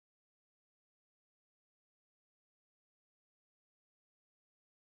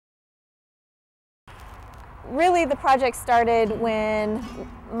Really, the project started when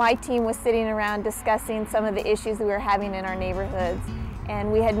my team was sitting around discussing some of the issues that we were having in our neighborhoods. And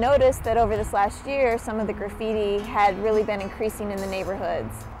we had noticed that over this last year, some of the graffiti had really been increasing in the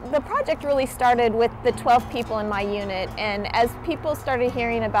neighborhoods. The project really started with the 12 people in my unit, and as people started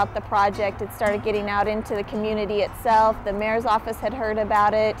hearing about the project, it started getting out into the community itself. The mayor's office had heard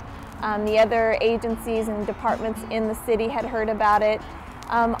about it. The other agencies and departments in the city had heard about it.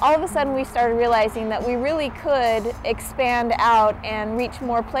 All of a sudden we started realizing that we really could expand out and reach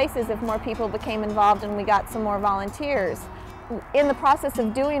more places if more people became involved and we got some more volunteers. In the process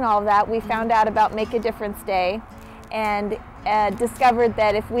of doing all of that, we found out about Make a Difference Day and discovered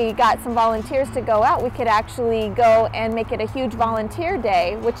that if we got some volunteers to go out, we could actually go and make it a huge volunteer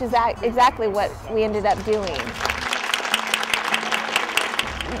day, which is exactly what we ended up doing.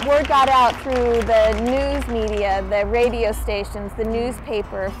 Word got out through the news media, the radio stations, the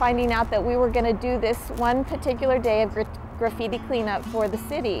newspaper, finding out that we were going to do this one particular day of graffiti cleanup for the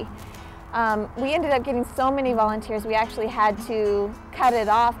city. We ended up getting so many volunteers, we actually had to cut it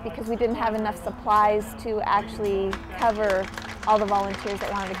off because we didn't have enough supplies to actually cover all the volunteers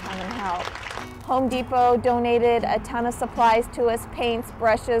that wanted to come and help. Home Depot donated a ton of supplies to us: paints,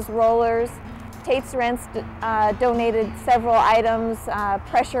 brushes, rollers. Tate's Rents donated several items,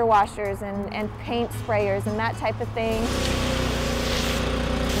 pressure washers and paint sprayers and that type of thing.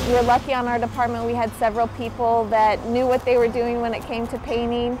 We were lucky on our department. We had several people that knew what they were doing when it came to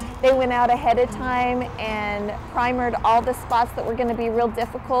painting. They went out ahead of time and primered all the spots that were going to be real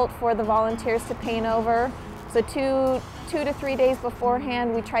difficult for the volunteers to paint over. So two to 3 days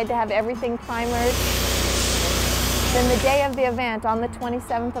beforehand, we tried to have everything primered. Then the day of the event, on the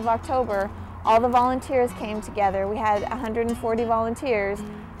 27th of October, all the volunteers came together. We had 140 volunteers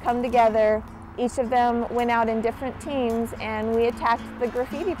come together. Each of them went out in different teams and we attacked the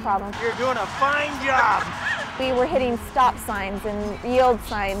graffiti problem. You're doing a fine job. We were hitting stop signs and yield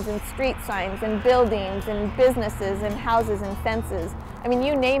signs and street signs and buildings and businesses and houses and fences. I mean,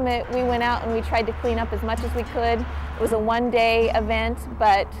 you name it, we went out and we tried to clean up as much as we could. It was a one-day event,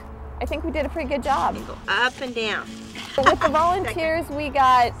 but I think we did a pretty good job. You go up and down. With the volunteers, we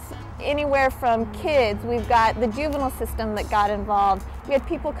got anywhere from kids. We've got the juvenile system that got involved. We had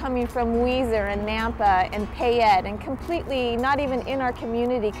people coming from Weiser and Nampa and Payette and completely not even in our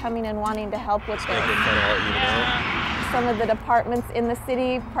community coming and wanting to help with this. Some of the departments in the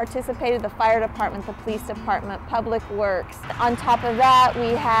city participated: the fire department, the police department, public works. On top of that,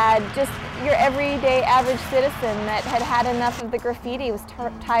 we had just your everyday average citizen that had had enough of the graffiti, was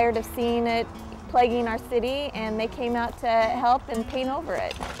tired of seeing it plaguing our city, and they came out to help and paint over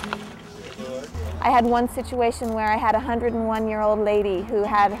it. I had one situation where I had a 101-year-old lady who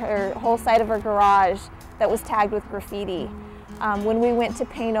had her whole side of her garage that was tagged with graffiti. When we went to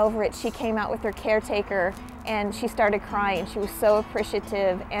paint over it, she came out with her caretaker and she started crying. She was so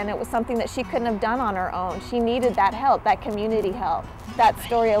appreciative, and it was something that she couldn't have done on her own. She needed that help, that community help. That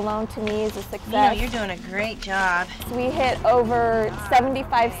story alone to me is a success. You know, you're doing a great job. We hit over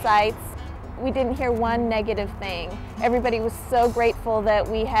 75 sites. We didn't hear one negative thing. Everybody was so grateful that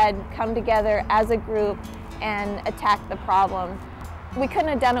we had come together as a group and attacked the problem. We couldn't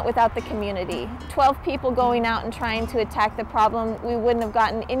have done it without the community. 12 people going out and trying to attack the problem, we wouldn't have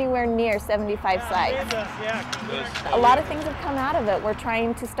gotten anywhere near 75 sites. A lot of things have come out of it. We're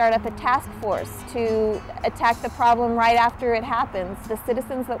trying to start up a task force to attack the problem right after it happens. The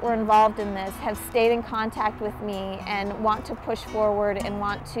citizens that were involved in this have stayed in contact with me and want to push forward and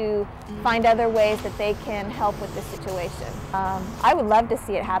want to find other ways that they can help with this situation. I would love to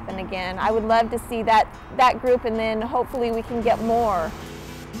see it happen again. I would love to see that group, and then hopefully we can get more.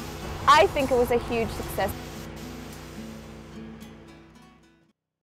 I think it was a huge success.